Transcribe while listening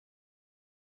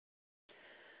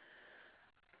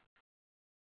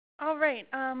All right,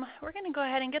 we're going to go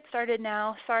ahead and get started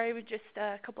now. Sorry, with just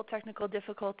a couple technical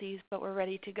difficulties, but we're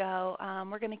ready to go.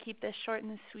 We're going to keep this short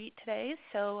and sweet today,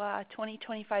 so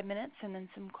 20-25 minutes and then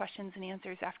some questions and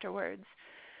answers afterwards.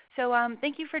 So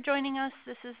thank you for joining us.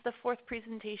 This is the fourth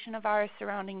presentation of ours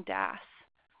surrounding DAS.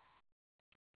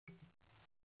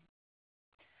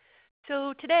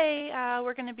 So today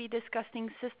we're going to be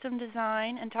discussing system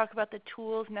design and talk about the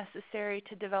tools necessary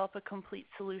to develop a complete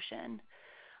solution.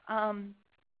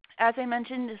 As I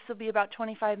mentioned, this will be about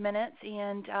 25 minutes,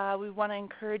 and we want to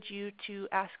encourage you to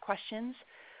ask questions.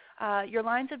 Your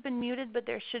lines have been muted, but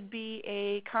there should be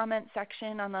a comment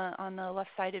section on the left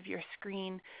side of your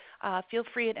screen. Feel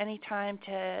free at any time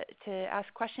to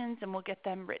ask questions, and we'll get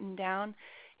them written down.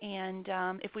 And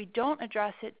if we don't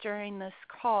address it during this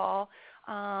call,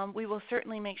 we will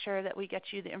certainly make sure that we get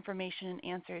you the information and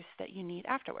answers that you need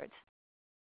afterwards.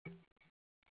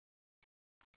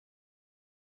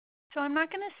 So I'm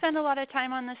not going to spend a lot of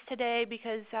time on this today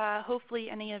because hopefully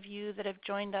any of you that have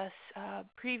joined us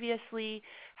previously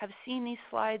have seen these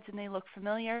slides and they look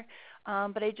familiar.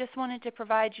 But I just wanted to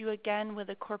provide you again with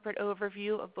a corporate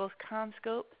overview of both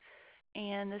CommScope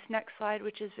and this next slide,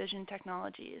 which is Vision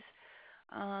Technologies.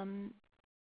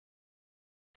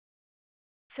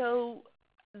 So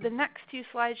the next two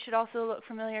slides should also look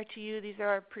familiar to you. These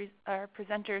are our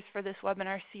presenters for this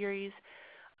webinar series.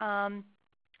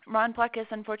 Ron Plekas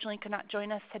unfortunately could not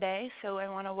join us today, so I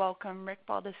want to welcome Rick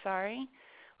Baldessari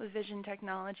with Vision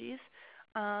Technologies.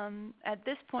 At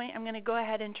this point, I'm going to go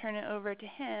ahead and turn it over to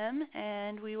him,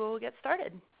 and we will get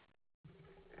started.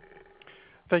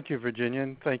 Thank you, Virginia,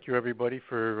 and thank you, everybody,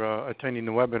 for attending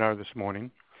the webinar this morning.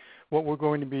 What we're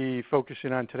going to be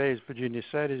focusing on today, as Virginia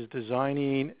said, is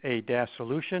designing a DAS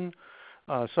solution.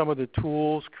 Some of the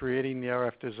tools, creating the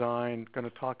RF design, going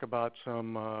to talk about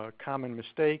some common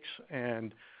mistakes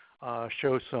and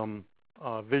show some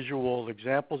visual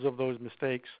examples of those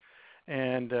mistakes,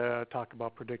 and talk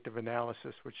about predictive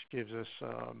analysis, which gives us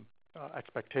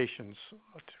expectations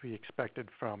to be expected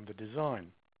from the design.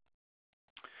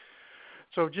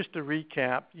 So just to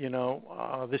recap,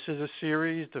 this is a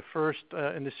series. The first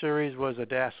in the series was a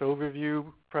DAS overview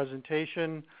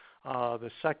presentation.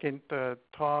 The second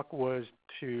talk was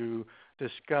to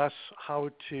discuss how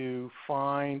to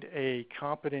find a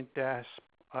competent DAS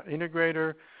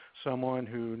integrator, someone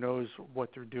who knows what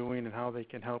they're doing and how they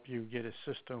can help you get a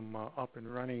system up and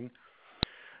running.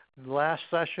 The last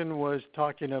session was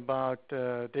talking about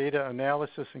data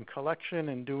analysis and collection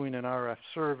and doing an RF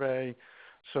survey,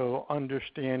 so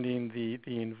understanding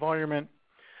the environment.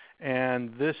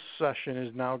 And this session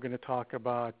is now going to talk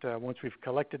about once we've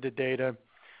collected the data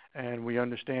and we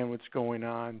understand what's going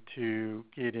on, to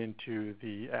get into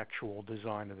the actual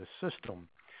design of the system.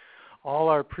 All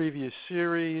our previous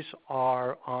series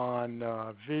are on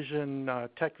Vision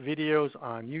Tech videos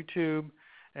on YouTube,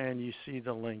 and you see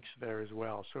the links there as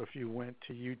well. So if you went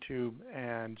to YouTube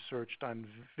and searched on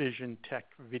Vision Tech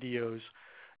videos,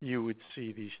 you would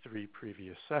see these three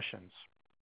previous sessions.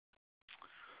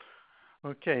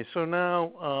 Okay, so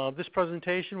now this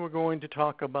presentation we're going to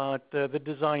talk about the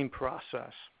design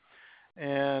process.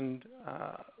 And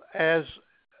as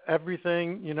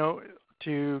everything,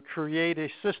 to create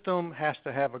a system has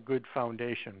to have a good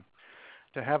foundation.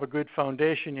 To have a good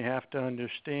foundation, you have to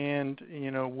understand,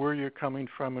 where you're coming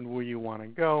from and where you want to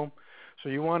go. So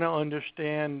you want to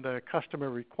understand the customer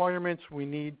requirements. We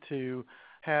need to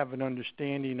have an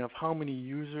understanding of how many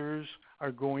users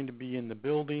are going to be in the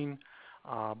building,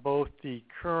 both the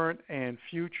current and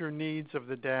future needs of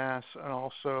the DAS, and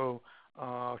also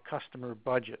customer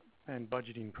budget and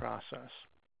budgeting process.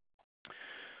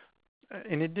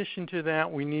 In addition to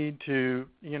that, we need to,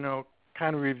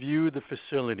 kind of review the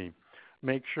facility,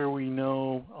 make sure we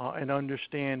know and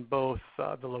understand both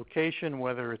the location,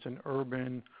 whether it's an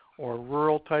urban or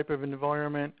rural type of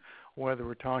environment, whether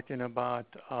we're talking about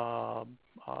a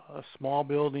small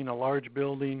building, a large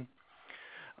building,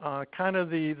 kind of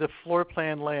the floor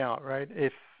plan layout, right?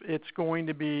 If it's going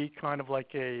to be kind of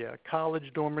like a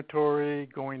college dormitory,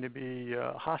 going to be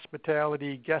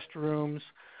hospitality, guest rooms,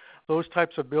 those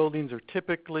types of buildings are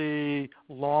typically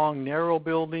long, narrow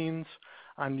buildings.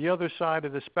 On the other side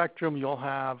of the spectrum, you'll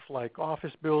have like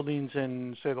office buildings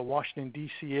in, say, the Washington,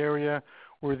 D.C. area,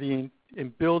 where the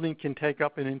building can take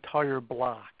up an entire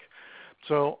block.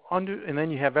 So and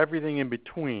then you have everything in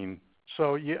between.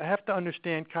 So you have to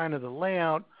understand kind of the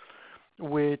layout,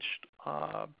 which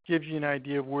gives you an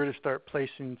idea of where to start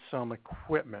placing some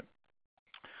equipment.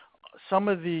 Some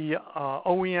of the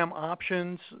OEM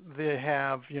options, they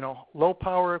have, low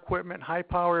power equipment, high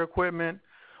power equipment,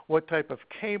 what type of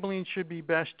cabling should be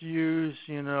best used,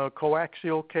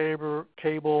 coaxial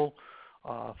cable,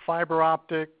 fiber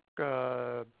optic,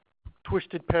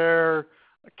 twisted pair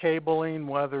cabling,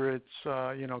 whether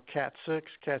it's Cat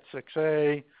 6, Cat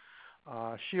 6A,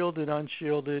 shielded,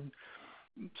 unshielded.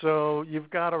 So you've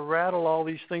got to rattle all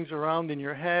these things around in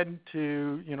your head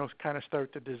to kind of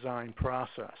start the design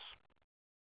process.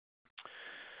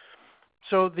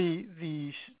 So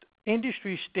the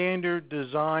industry standard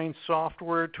design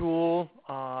software tool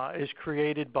is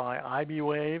created by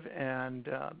IBWave, and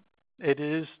it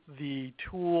is the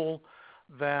tool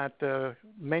that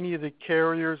many of the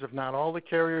carriers, if not all the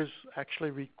carriers,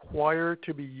 actually require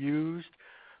to be used.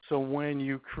 So when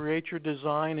you create your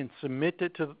design and submit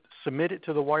it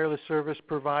to the wireless service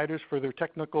providers for their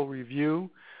technical review,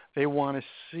 they want to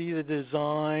see the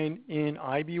design in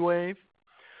IBWave.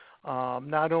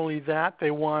 Not only that,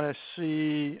 they want to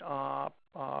see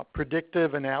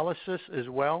predictive analysis as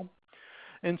well.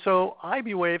 And so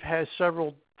IBWave has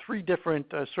three different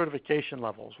certification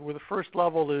levels, where the first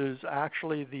level is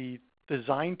actually the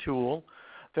design tool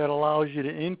that allows you to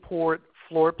import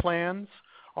floor plans,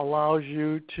 allows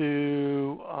you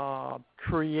to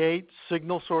create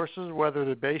signal sources, whether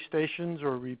they're base stations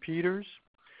or repeaters.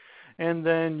 And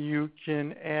then you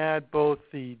can add both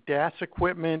the DAS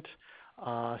equipment,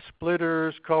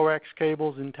 splitters, coax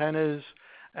cables, antennas,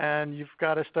 and you've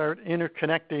got to start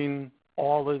interconnecting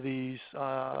all of these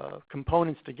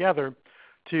components together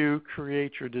to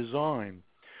create your design.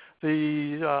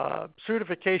 The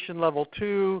certification level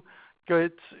 2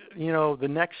 gets the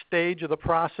next stage of the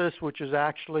process, which is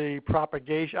actually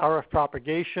propagation, RF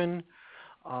propagation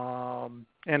and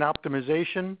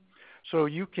optimization. So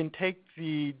you can take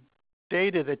the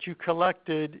data that you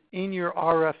collected in your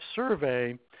RF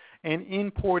survey and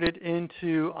import it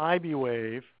into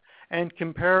IBWave and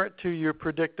compare it to your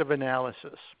predictive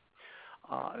analysis.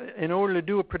 In order to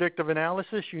do a predictive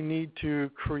analysis, you need to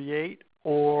create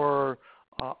or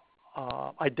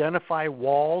identify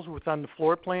walls within the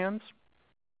floor plans.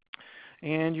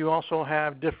 And you also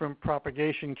have different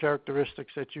propagation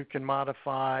characteristics that you can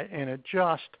modify and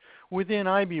adjust within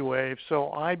IBWave,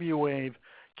 so IBWave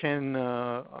can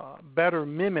better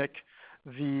mimic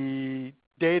the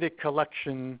data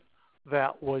collection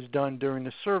that was done during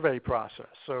the survey process.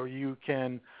 So you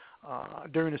can,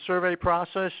 during the survey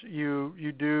process,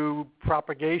 you do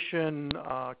propagation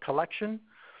collection,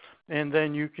 and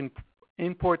then you can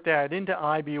import that into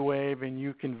IBWave, and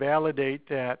you can validate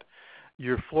that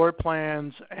your floor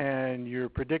plans and your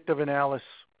predictive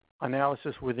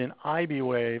analysis within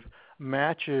IBWave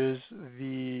matches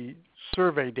the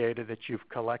survey data that you've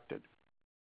collected.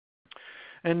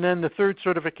 And then the third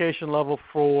certification level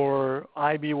for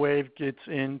IBWave gets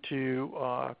into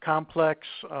complex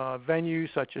venues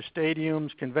such as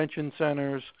stadiums, convention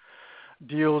centers,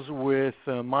 deals with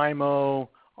MIMO,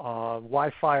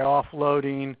 Wi-Fi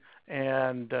offloading,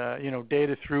 and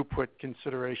data throughput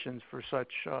considerations for such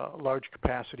large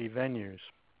capacity venues.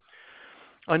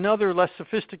 Another less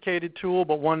sophisticated tool,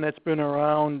 but one that's been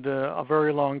around a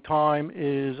very long time,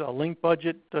 is a link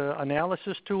budget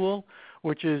analysis tool,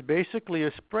 which is basically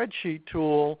a spreadsheet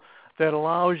tool that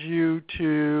allows you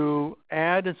to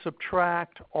add and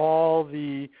subtract all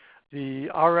the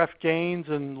RF gains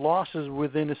and losses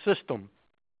within a system.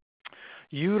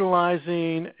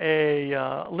 Utilizing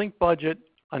a link budget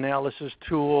analysis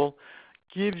tool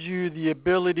gives you the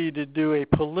ability to do a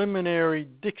preliminary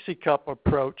Dixie cup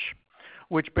approach,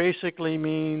 which basically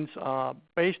means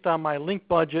based on my link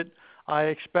budget, I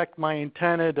expect my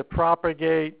antenna to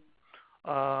propagate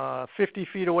 50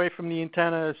 feet away from the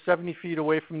antenna, 70 feet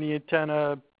away from the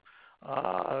antenna,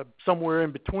 somewhere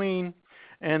in between.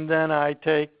 And then I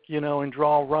take, and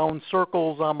draw round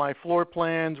circles on my floor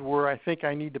plans where I think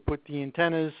I need to put the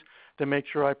antennas to make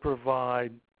sure I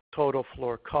provide total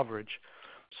floor coverage.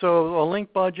 So a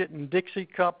link budget and Dixie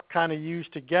cup kind of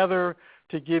used together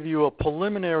to give you a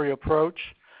preliminary approach,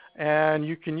 and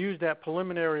you can use that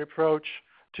preliminary approach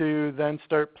to then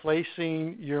start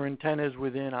placing your antennas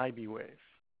within IBWave.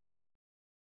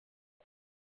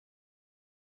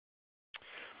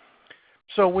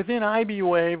 So within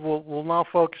IBWave, we'll now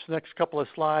focus the next couple of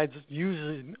slides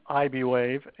using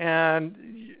IBWave, and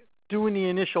doing the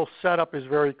initial setup is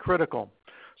very critical.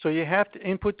 So you have to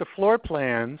input the floor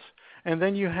plans, and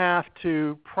then you have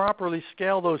to properly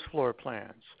scale those floor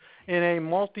plans. In a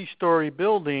multi-story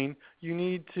building, you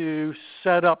need to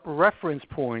set up reference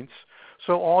points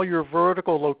so all your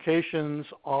vertical locations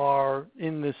are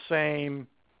in the same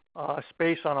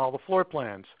space on all the floor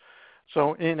plans.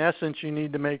 So in essence, you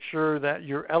need to make sure that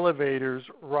your elevators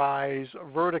rise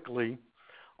vertically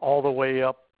all the way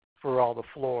up for all the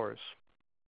floors.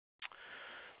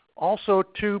 Also,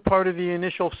 too, part of the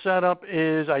initial setup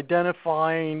is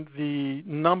identifying the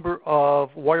number of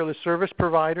wireless service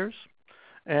providers,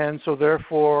 and so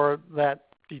therefore that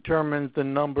determines the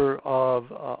number of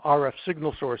RF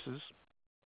signal sources.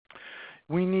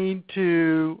 We need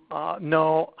to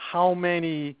know how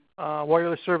many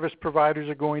wireless service providers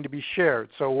are going to be shared.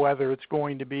 So whether it's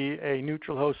going to be a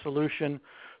neutral host solution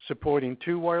supporting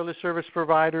 2 wireless service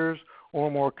providers, or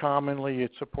more commonly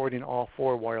it's supporting all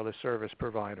 4 wireless service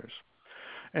providers.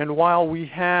 And while we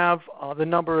have the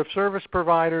number of service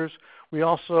providers, we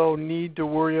also need to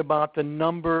worry about the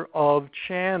number of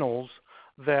channels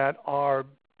that are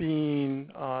being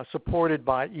supported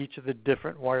by each of the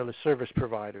different wireless service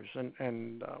providers.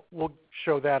 And we'll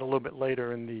show that a little bit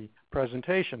later in the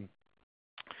presentation.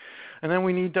 And then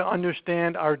we need to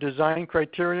understand our design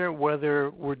criteria,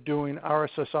 whether we're doing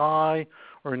RSSI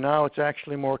or now it's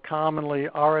actually more commonly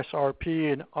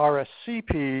RSRP and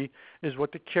RSCP is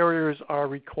what the carriers are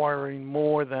requiring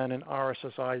more than an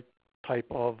RSSI type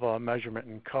of measurement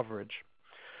and coverage.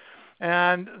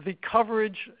 And the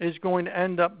coverage is going to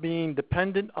end up being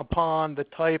dependent upon the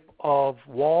type of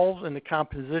walls and the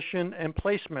composition and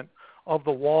placement of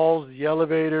the walls, the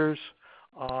elevators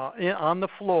on the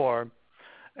floor.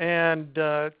 And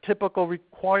typical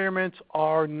requirements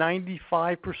are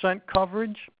 95%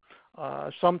 coverage.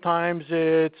 Sometimes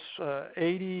it's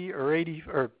 80 or 80,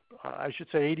 or I should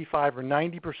say 85 or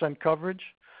 90% coverage.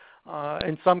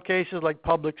 In some cases, like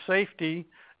public safety,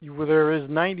 there is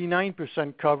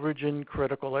 99% coverage in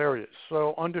critical areas.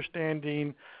 So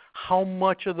understanding how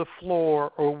much of the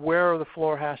floor or where the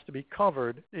floor has to be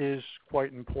covered is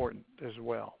quite important as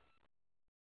well.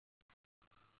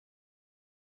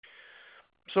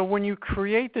 So when you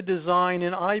create the design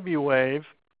in IBWave,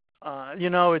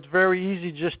 it's very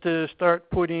easy just to start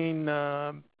putting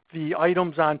the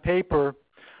items on paper,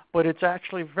 but it's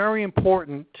actually very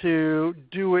important to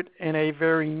do it in a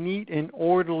very neat and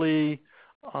orderly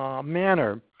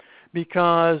manner,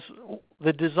 because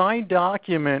the design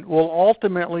document will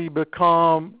ultimately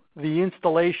become the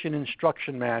installation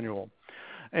instruction manual.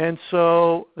 And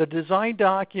so the design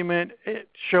document, it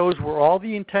shows where all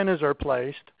the antennas are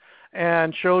placed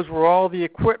and shows where all the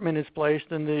equipment is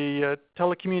placed in the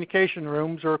telecommunication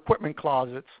rooms or equipment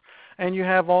closets. And you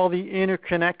have all the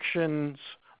interconnections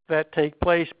that take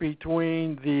place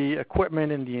between the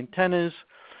equipment and the antennas.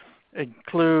 It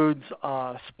includes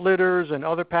splitters and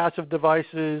other passive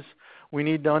devices. We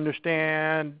need to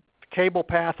understand cable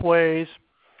pathways.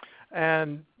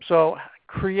 And so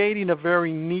creating a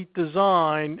very neat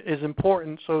design is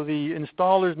important so the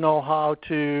installers know how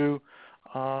to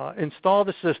install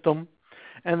the system.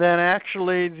 And then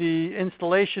actually the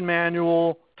installation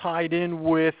manual tied in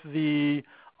with the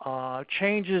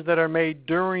changes that are made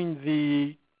during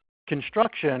the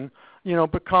construction,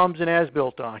 becomes an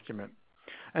as-built document.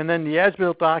 And then the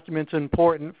as-built document is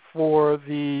important for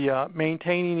the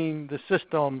maintaining the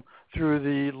system through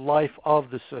the life of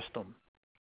the system.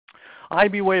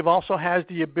 IBWave also has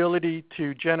the ability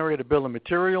to generate a bill of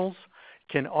materials,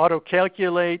 can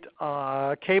auto-calculate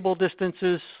cable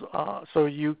distances so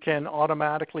you can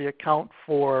automatically account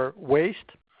for waste.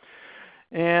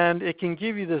 And it can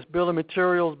give you this bill of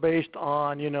materials based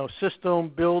on, system,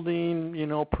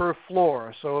 building, per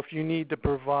floor. So if you need to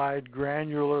provide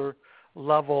granular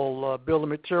level bill of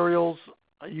materials,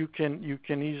 you can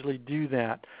easily do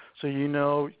that.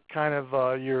 So kind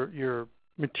of your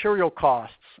material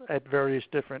costs at various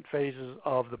different phases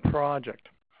of the project.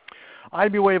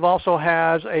 IBWave also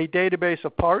has a database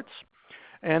of parts,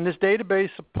 and this database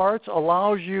of parts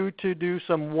allows you to do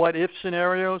some what-if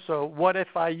scenarios. So what if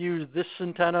I use this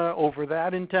antenna over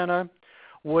that antenna?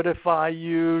 What if I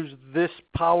use this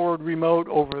powered remote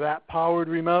over that powered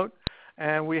remote?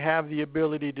 And we have the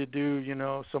ability to do,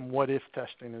 some what-if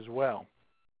testing as well.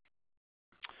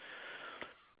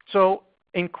 So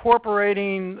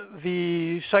incorporating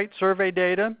the site survey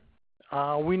data,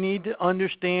 we need to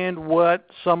understand what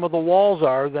some of the walls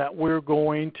are that we're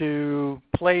going to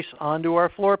place onto our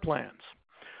floor plans.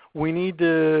 We need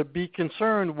to be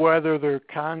concerned whether they're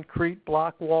concrete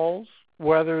block walls,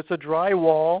 whether it's a dry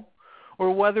wall,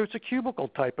 or whether it's a cubicle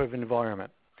type of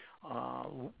environment.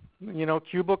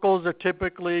 Cubicles are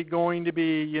typically going to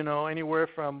be, anywhere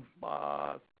from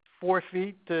 4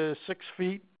 feet to 6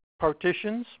 feet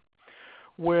partitions,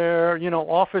 where,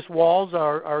 office walls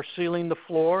are sealing the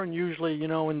floor, and usually, in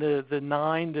the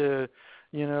 9 to,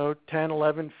 10,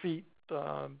 11 feet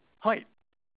height.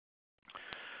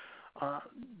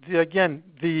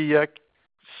 The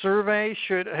survey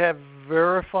should have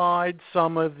verified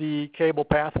some of the cable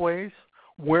pathways.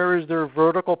 Where is their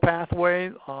vertical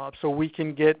pathway so we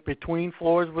can get between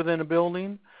floors within a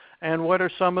building, and what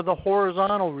are some of the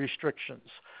horizontal restrictions.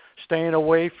 Staying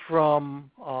away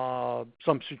from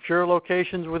some secure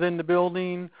locations within the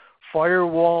building,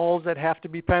 firewalls that have to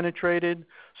be penetrated.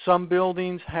 Some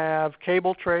buildings have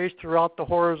cable trays throughout the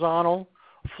horizontal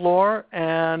floor,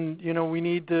 and we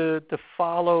need to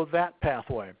follow that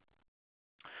pathway.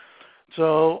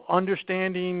 So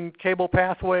understanding cable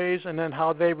pathways and then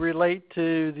how they relate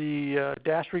to the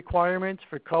DAS requirements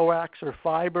for coax or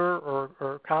fiber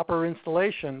or copper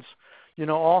installations,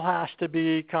 all has to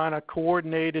be kind of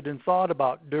coordinated and thought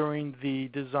about during the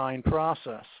design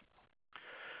process.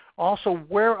 Also,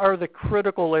 where are the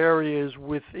critical areas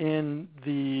within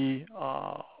the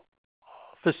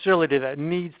facility that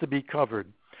needs to be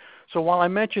covered? So while I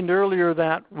mentioned earlier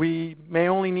that we may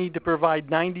only need to provide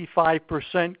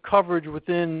 95% coverage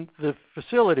within the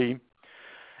facility,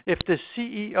 if the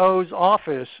CEO's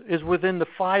office is within the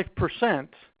 5%,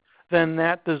 then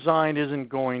that design isn't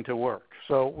going to work.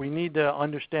 So we need to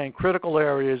understand critical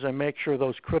areas and make sure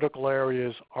those critical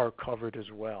areas are covered as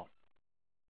well.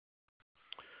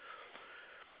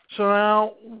 So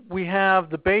now we have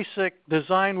the basic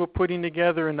design we're putting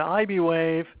together in the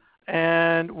IBWave,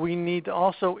 and we need to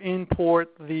also import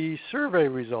the survey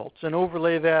results and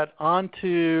overlay that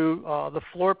onto the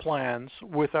floor plans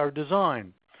with our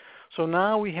design. So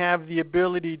now we have the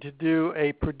ability to do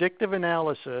a predictive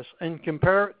analysis and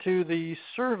compare it to the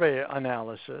survey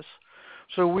analysis,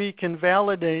 so we can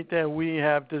validate that we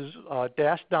have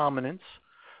DAS dominance.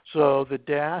 So the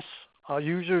DAS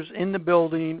users in the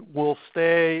building will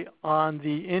stay on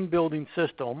the in-building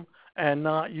system and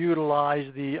not utilize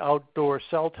the outdoor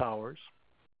cell towers.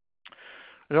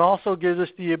 It also gives us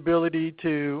the ability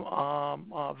to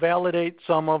validate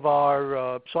some of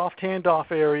our soft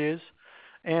handoff areas.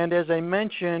 And as I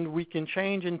mentioned, we can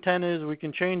change antennas, we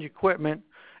can change equipment,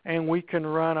 and we can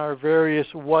run our various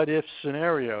what-if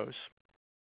scenarios.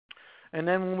 And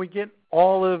then when we get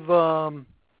all of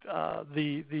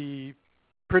the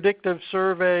predictive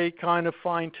survey kind of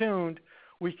fine-tuned,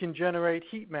 we can generate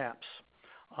heat maps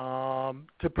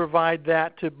to provide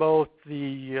that to both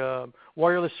the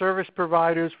wireless service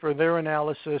providers for their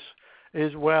analysis,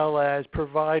 as well as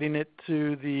providing it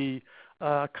to the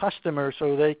customer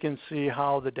so they can see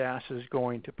how the DAS is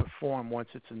going to perform once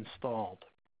it's installed.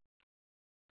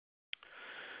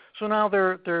 So now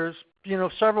there's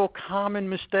several common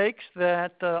mistakes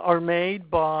that are made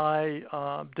by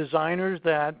designers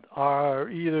that are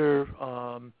either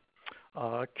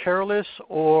careless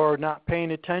or not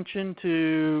paying attention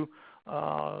to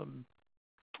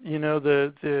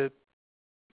the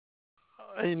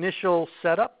initial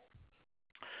setup.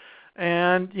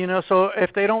 And so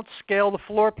if they don't scale the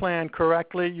floor plan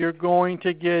correctly, you're going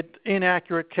to get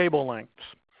inaccurate cable lengths.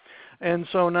 And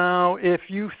so now if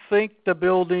you think the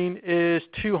building is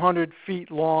 200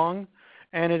 feet long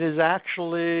and it is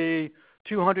actually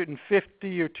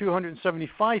 250 or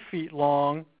 275 feet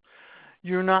long,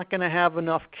 you're not going to have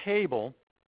enough cable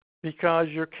because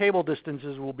your cable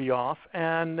distances will be off,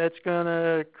 and that's going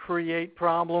to create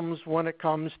problems when it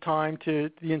comes time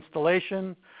to the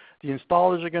installation. The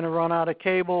installers are going to run out of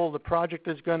cable, the project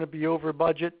is going to be over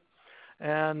budget,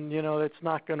 and it's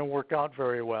not going to work out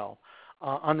very well.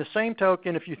 On the same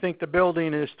token, if you think the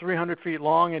building is 300 feet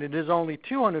long and it is only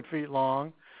 200 feet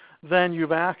long, then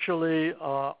you've actually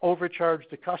overcharged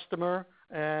the customer,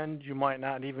 and you might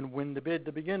not even win the bid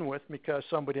to begin with because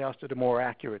somebody else did a more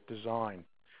accurate design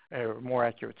or more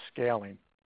accurate scaling.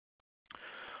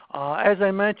 As I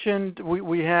mentioned,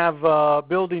 we have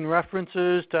building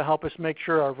references to help us make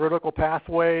sure our vertical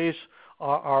pathways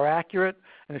are accurate,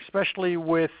 and especially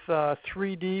with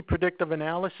 3D predictive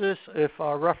analysis, if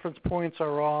our reference points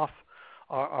are off,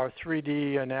 our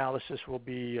 3D analysis will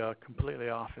be completely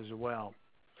off as well.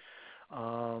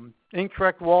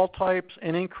 Incorrect wall types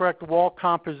and incorrect wall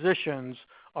compositions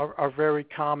are very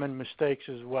common mistakes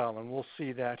as well, and we'll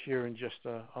see that here in just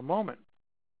a moment.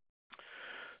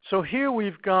 So here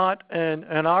we've got an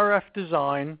RF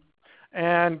design,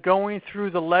 and going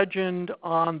through the legend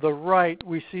on the right,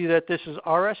 we see that this is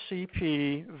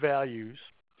RSCP values.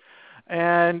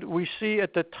 And we see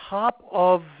at the top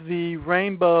of the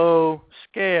rainbow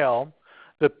scale,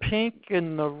 the pink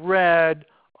and the red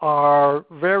are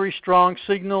very strong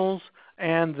signals,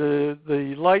 and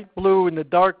the light blue and the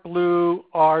dark blue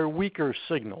are weaker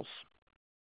signals.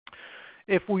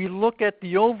 If we look at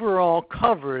the overall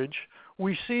coverage,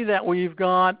 we see that we've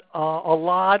got a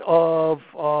lot of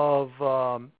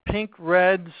pink,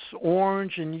 reds,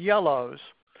 orange, and yellows.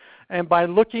 And by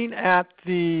looking at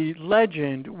the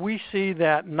legend, we see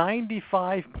that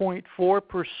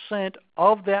 95.4%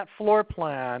 of that floor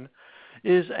plan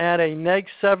is at a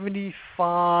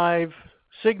 -75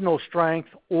 signal strength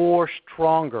or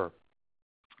stronger,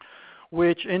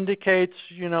 which indicates,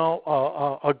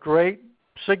 a great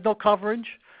signal coverage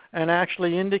and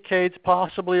actually indicates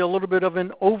possibly a little bit of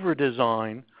an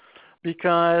over-design,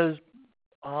 because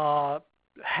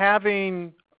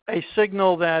having a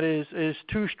signal that is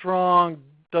too strong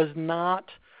does not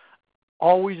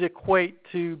always equate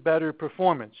to better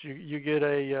performance. You get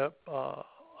a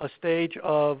stage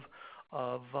of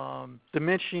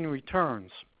diminishing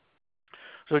returns.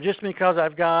 So just because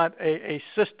I've got a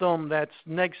system that's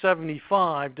neg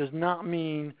 75 does not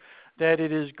mean that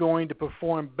it is going to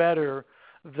perform better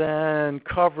than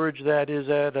coverage that is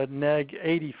at a neg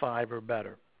 85 or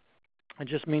better. It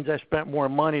just means I spent more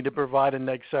money to provide a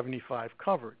neg 75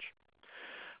 coverage.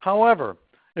 However,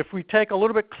 if we take a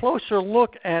little bit closer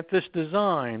look at this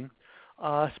design,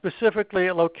 specifically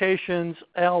at locations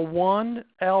L1,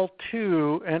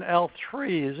 L2, and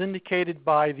L3 as indicated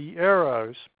by the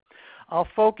arrows, I'll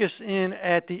focus in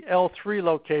at the L3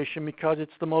 location because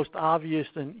it's the most obvious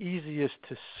and easiest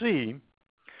to see.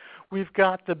 We've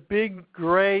got the big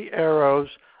gray arrows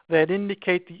that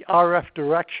indicate the RF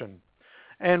direction.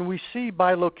 And we see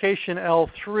by location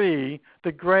L3,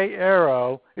 the gray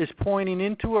arrow is pointing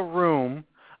into a room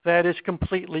that is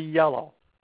completely yellow.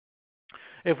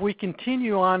 If we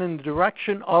continue on in the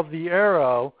direction of the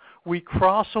arrow, we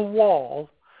cross a wall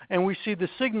and we see the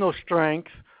signal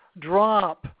strength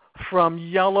drop from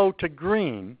yellow to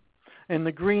green, and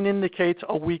the green indicates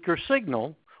a weaker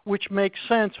signal, which makes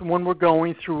sense when we're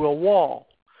going through a wall.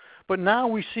 But now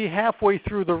we see halfway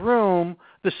through the room,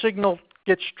 the signal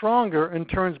gets stronger and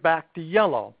turns back to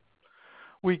yellow.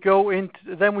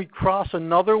 Then we cross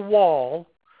another wall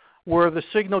where the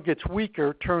signal gets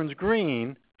weaker, turns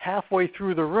green. Halfway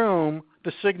through the room,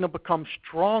 the signal becomes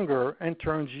stronger and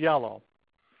turns yellow.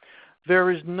 There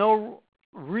is no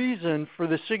reason for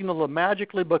the signal to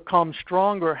magically become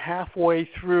stronger halfway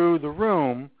through the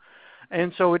room,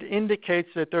 and so it indicates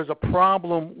that there's a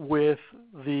problem with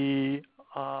the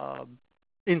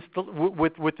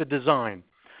with the design.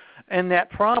 And that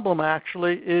problem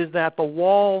actually is that the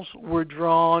walls were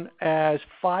drawn as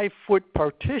 5-foot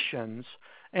partitions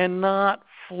and not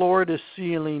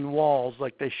floor-to-ceiling walls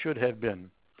like they should have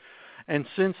been. And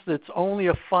since it's only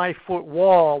a 5-foot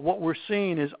wall, what we're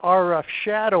seeing is RF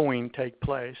shadowing take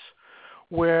place,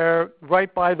 where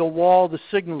right by the wall the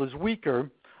signal is weaker,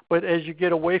 but as you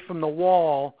get away from the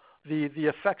wall, the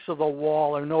effects of the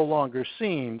wall are no longer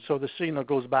seen, so the signal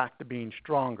goes back to being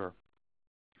stronger.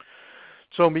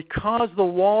 So because the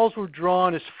walls were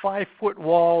drawn as 5-foot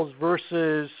walls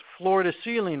versus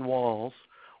floor-to-ceiling walls,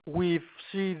 we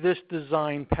see this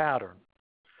design pattern.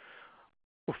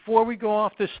 Before we go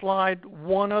off this slide,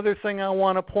 one other thing I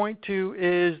want to point to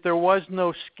is there was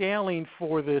no scaling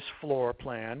for this floor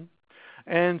plan.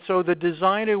 And so the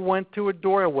designer went to a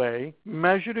doorway,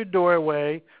 measured a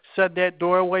doorway, said that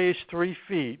doorway is 3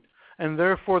 feet, and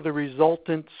therefore the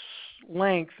resultant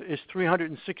length is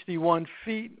 361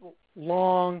 feet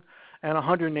long and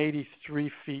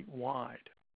 183 feet wide.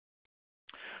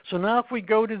 So now if we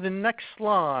go to the next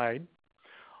slide,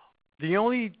 the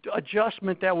only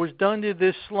adjustment that was done to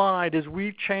this slide is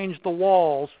we changed the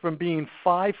walls from being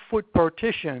 5-foot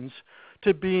partitions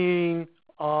to being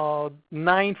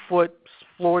 9-foot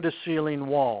floor-to-ceiling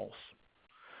walls.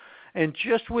 And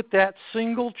just with that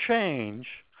single change,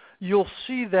 you'll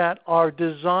see that our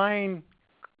design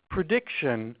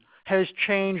prediction has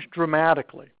changed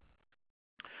dramatically.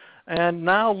 And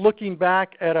now looking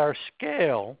back at our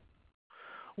scale,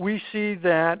 we see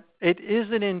that it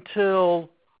isn't until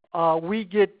we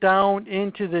get down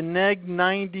into the neg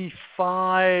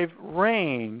 95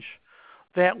 range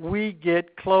that we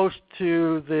get close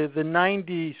to the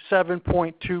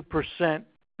 97.2%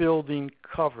 building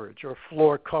coverage or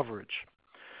floor coverage.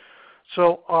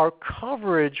 So our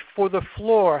coverage for the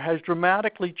floor has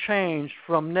dramatically changed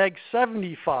from neg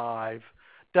 75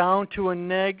 down to a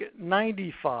neg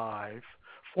 95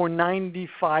 for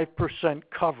 95%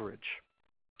 coverage.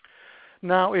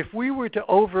 Now, if we were to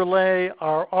overlay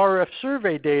our RF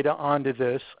survey data onto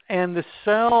this and the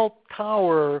cell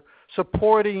tower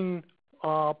supporting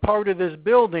part of this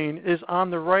building is on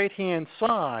the right-hand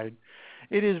side,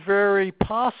 it is very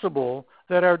possible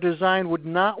that our design would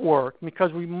not work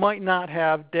because we might not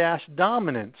have dash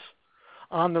dominance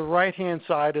on the right-hand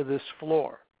side of this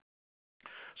floor.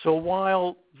 So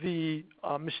while the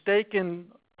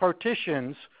mistaken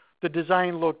partitions, the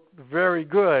design looked very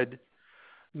good,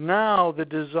 now the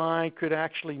design could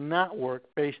actually not work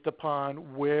based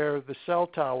upon where the cell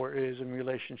tower is in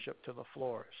relationship to the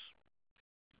floors.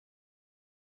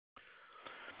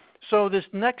 So this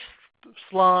next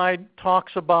slide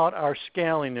talks about our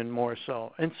scaling and more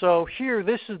so. And so here,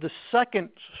 this is the second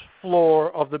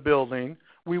floor of the building.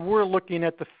 We were looking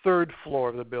at the third floor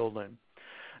of the building.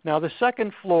 Now the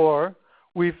second floor,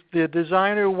 the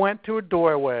designer went to a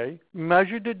doorway,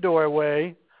 measured the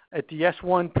doorway at the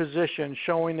S1 position,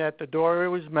 showing that the doorway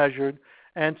was measured,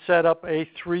 and set up a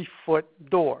 3-foot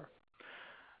door.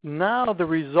 Now the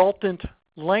resultant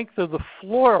length of the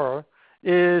floor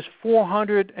is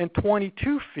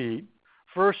 422 feet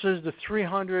versus the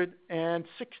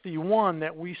 361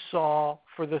 that we saw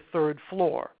for the third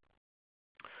floor.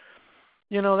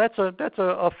 You know, that's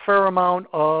a fair amount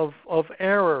of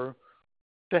error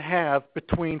to have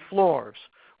between floors.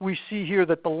 We see here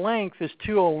that the length is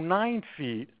 209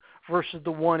 feet versus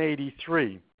the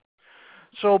 183.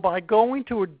 So by going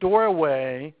to a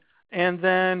doorway and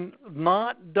then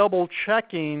not double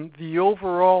checking the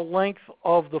overall length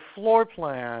of the floor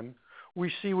plan,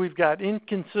 we see we've got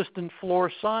inconsistent floor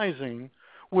sizing,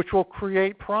 which will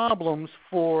create problems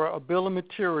for a bill of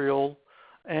material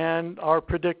and our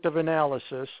predictive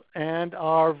analysis, and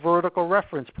our vertical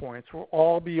reference points will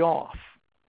all be off.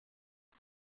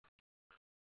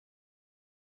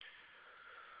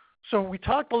 So we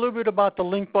talked a little bit about the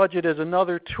link budget as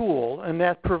another tool, and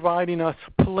that's providing us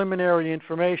preliminary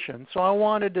information. So I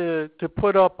wanted to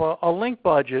put up a link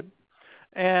budget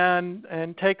and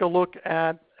take a look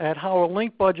at how a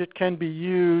link budget can be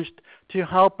used to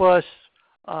help us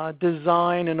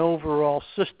design an overall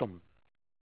system.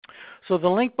 So the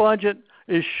link budget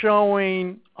is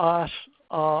showing us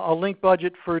a link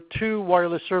budget for 2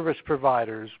 wireless service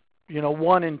providers,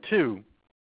 1 and 2.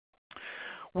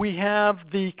 We have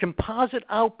the composite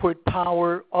output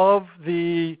power of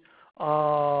the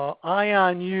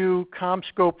ION-U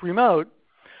CommScope remote,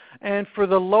 and for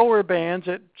the lower bands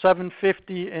at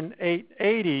 750 and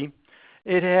 880,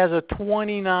 it has a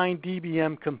 29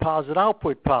 dBm composite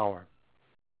output power.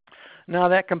 Now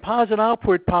that composite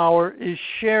output power is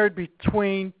shared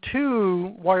between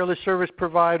 2 wireless service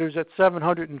providers at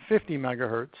 750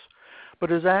 megahertz,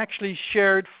 but is actually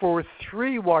shared for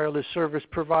 3 wireless service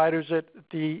providers at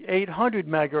the 800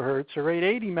 megahertz or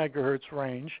 880 megahertz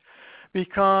range,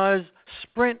 because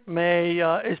Sprint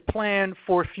is planned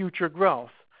for future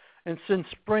growth. And since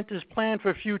Sprint is planned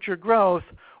for future growth,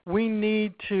 we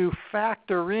need to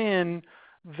factor in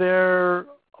their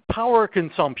power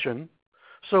consumption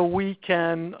so we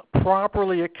can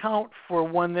properly account for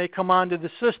when they come onto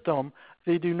the system,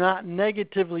 they do not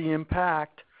negatively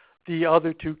impact the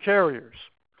other 2 carriers.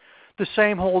 The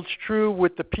same holds true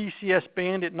with the PCS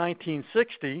band at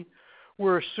 1960.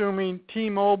 We're assuming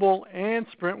T-Mobile and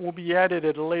Sprint will be added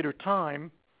at a later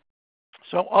time.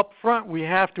 So up front we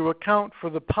have to account for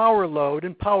the power load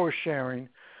and power sharing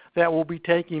that will be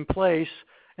taking place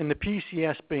in the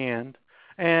PCS band.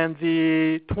 And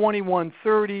the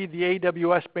 2130, the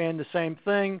AWS band, the same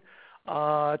thing.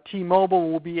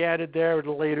 T-Mobile will be added there at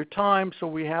a later time, so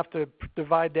we have to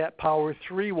divide that power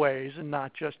 3 ways and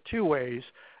not just 2 ways,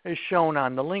 as shown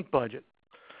on the link budget.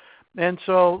 And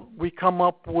so we come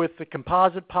up with the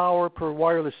composite power per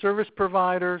wireless service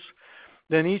providers.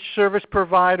 Then each service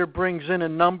provider brings in a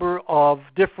number of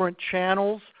different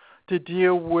channels to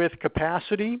deal with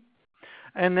capacity.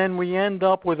 And then we end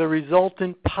up with a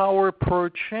resultant power per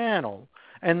channel.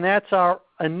 And that's our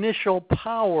initial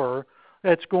power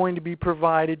that's going to be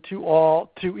provided to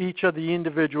each of the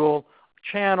individual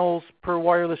channels per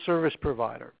wireless service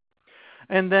provider.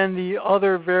 And then the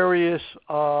other various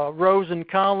rows and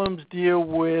columns deal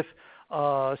with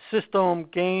system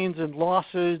gains and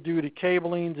losses due to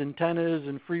cablings, antennas,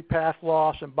 and free path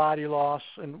loss and body loss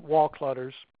and wall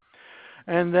clutters.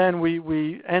 And then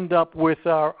we end up with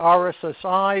our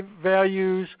RSSI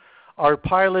values, our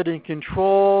pilot and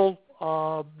control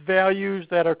values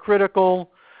that are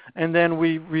critical, and then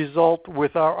we result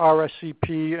with our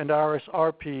RSCP and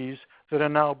RSRPs that are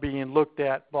now being looked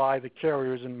at by the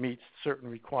carriers and meet certain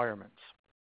requirements.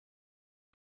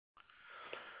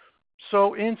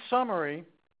 So in summary,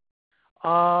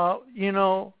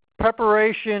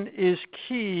 preparation is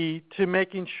key to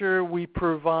making sure we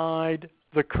provide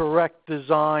the correct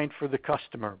design for the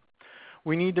customer.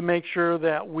 We need to make sure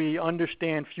that we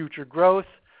understand future growth,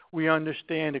 we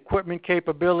understand equipment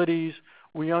capabilities,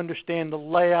 we understand the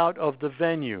layout of the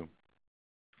venue.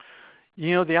 The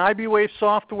IBWave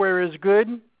software is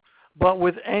good, but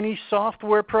with any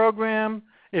software program,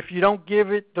 if you don't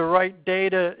give it the right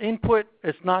data input,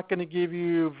 it's not going to give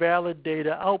you valid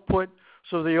data output.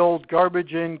 So the old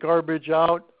garbage in, garbage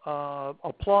out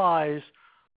applies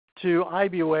to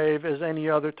IBWave as any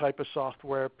other type of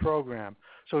software program.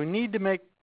 So we need to make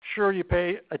sure you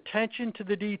pay attention to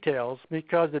the details,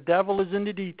 because the devil is in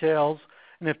the details,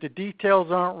 And if the details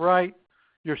aren't right,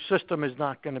 your system is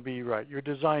not going to be right. Your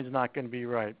design is not going to be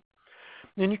right.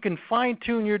 Then you can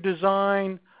fine-tune your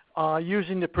design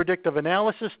using the predictive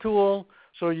analysis tool.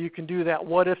 So you can do that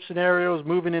what-if scenarios,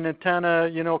 moving an antenna,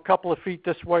 a couple of feet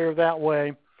this way or that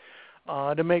way,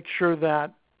 to make sure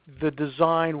that the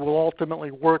design will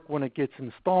ultimately work when it gets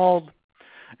installed.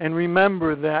 And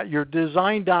remember that your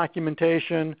design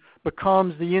documentation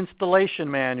becomes the installation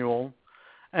manual,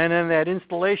 and then that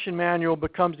installation manual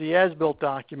becomes the as-built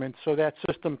document, so that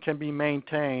system can be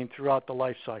maintained throughout the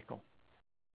life cycle.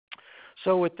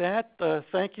 So with that,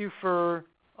 thank you for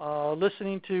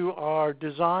listening to our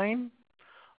design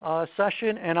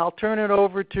session, and I'll turn it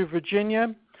over to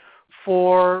Virginia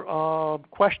for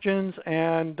questions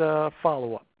and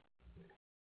follow-up.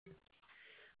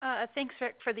 Thanks,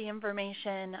 Rick, for the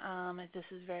information. This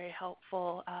is very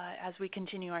helpful as we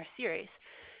continue our series.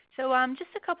 So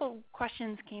just a couple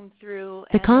questions came through.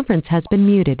 The conference has been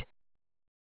muted.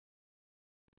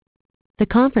 The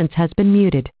conference has been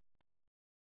muted.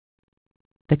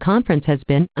 The conference has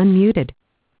been unmuted.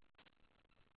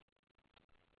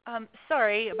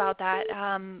 Sorry about that.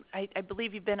 I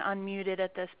believe you've been unmuted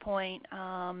at this point.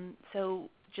 So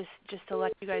just to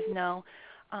let you guys know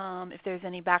if there's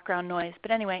any background noise.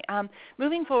 But anyway,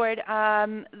 moving forward,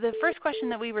 the first question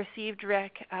that we received,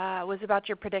 Rick, was about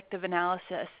your predictive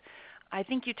analysis. I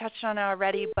think you touched on it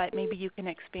already, but maybe you can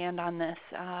expand on this.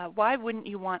 Why wouldn't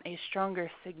you want a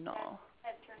stronger signal?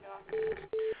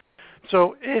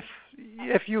 So if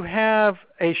you have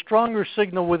a stronger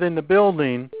signal within the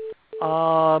building,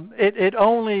 it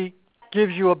only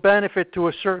gives you a benefit to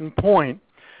a certain point,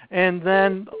 and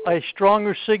then a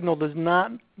stronger signal does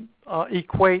not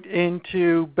equate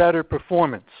into better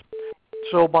performance.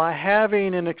 So by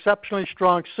having an exceptionally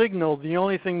strong signal, the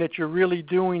only thing that you're really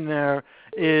doing there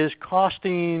is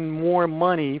costing more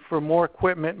money for more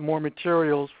equipment, more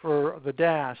materials for the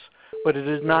DAS, but it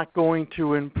is not going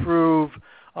to improve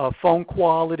phone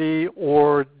quality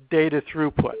or data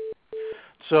throughput.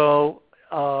 So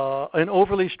an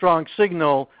overly strong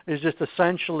signal is just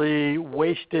essentially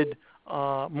wasted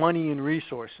money and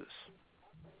resources.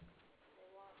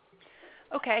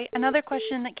 Okay, another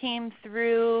question that came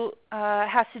through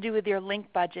has to do with your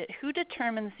link budget. Who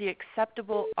determines the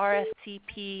acceptable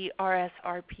RSCP,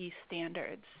 RSRP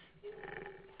standards?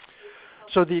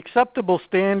 So the acceptable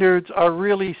standards are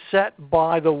really set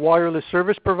by the wireless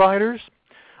service providers.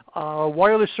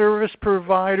 Wireless service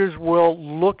providers will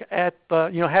look at,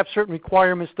 have certain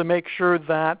requirements to make sure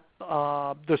that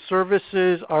the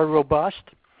services are robust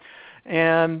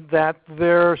and that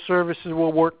their services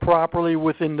will work properly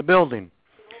within the building.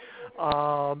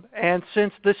 And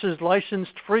since this is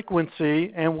licensed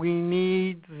frequency and we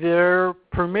need their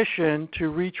permission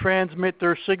to retransmit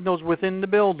their signals within the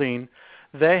building,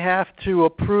 they have to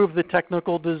approve the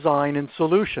technical design and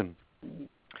solution.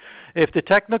 If the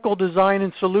technical design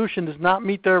and solution does not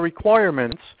meet their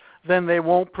requirements, then they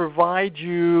won't provide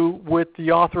you with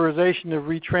the authorization to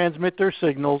retransmit their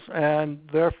signals, and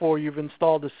therefore you've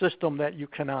installed a system that you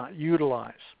cannot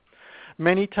utilize.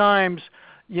 Many times,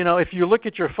 if you look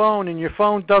at your phone and your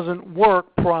phone doesn't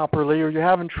work properly or you're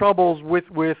having troubles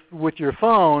with your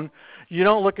phone, you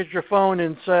don't look at your phone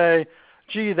and say,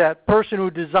 gee, that person who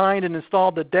designed and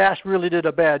installed the DAS really did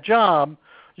a bad job.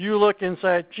 You look and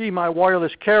say, gee, my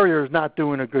wireless carrier is not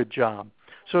doing a good job.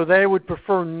 So they would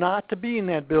prefer not to be in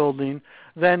that building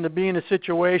than to be in a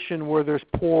situation where there's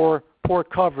poor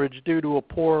coverage due to a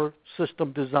poor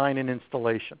system design and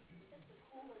installation.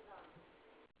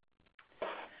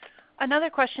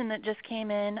 Another question that just came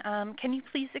in, can you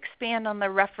please expand on the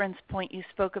reference point you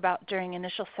spoke about during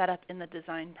initial setup in the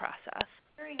design process?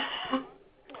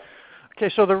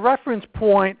 Okay, so the reference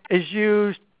point is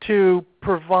used to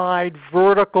provide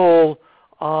vertical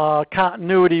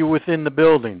continuity within the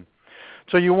building.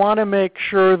 So you want to make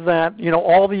sure that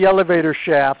all the elevator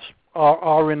shafts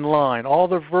are in line. All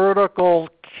the vertical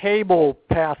cable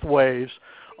pathways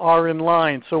are in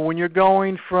line. So when you're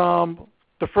going from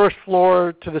the first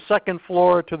floor to the second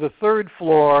floor to the third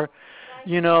floor,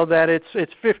 that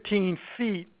it's 15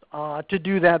 feet to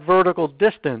do that vertical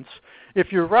distance.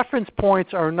 If your reference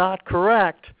points are not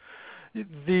correct,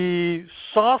 the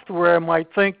software might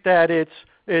think that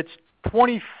it's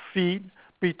 20 feet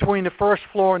between the first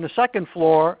floor and the second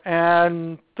floor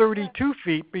and 32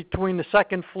 feet between the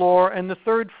second floor and the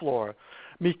third floor,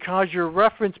 because your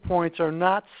reference points are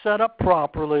not set up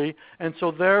properly, and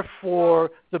so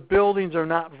therefore the buildings are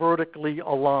not vertically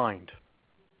aligned.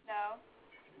 No.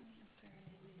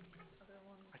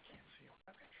 I can't see.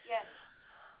 Yes.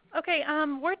 Okay,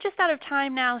 we're just out of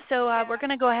time now, so we're going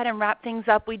to go ahead and wrap things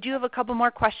up. We do have a couple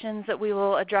more questions that we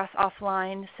will address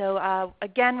offline. So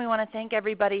again, we want to thank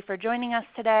everybody for joining us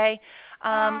today.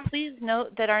 Please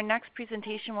note that our next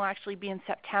presentation will actually be in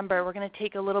September. We're going to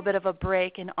take a little bit of a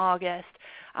break in August.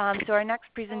 So our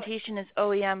next presentation is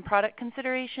OEM product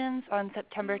considerations on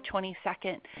September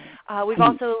 22nd. We've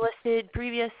also listed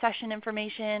previous session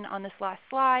information on this last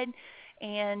slide.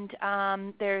 And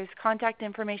there's contact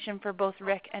information for both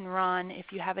Rick and Ron if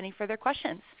you have any further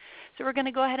questions. So we're going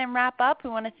to go ahead and wrap up.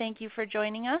 We want to thank you for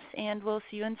joining us, and we'll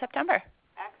see you in September.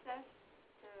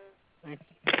 Thanks.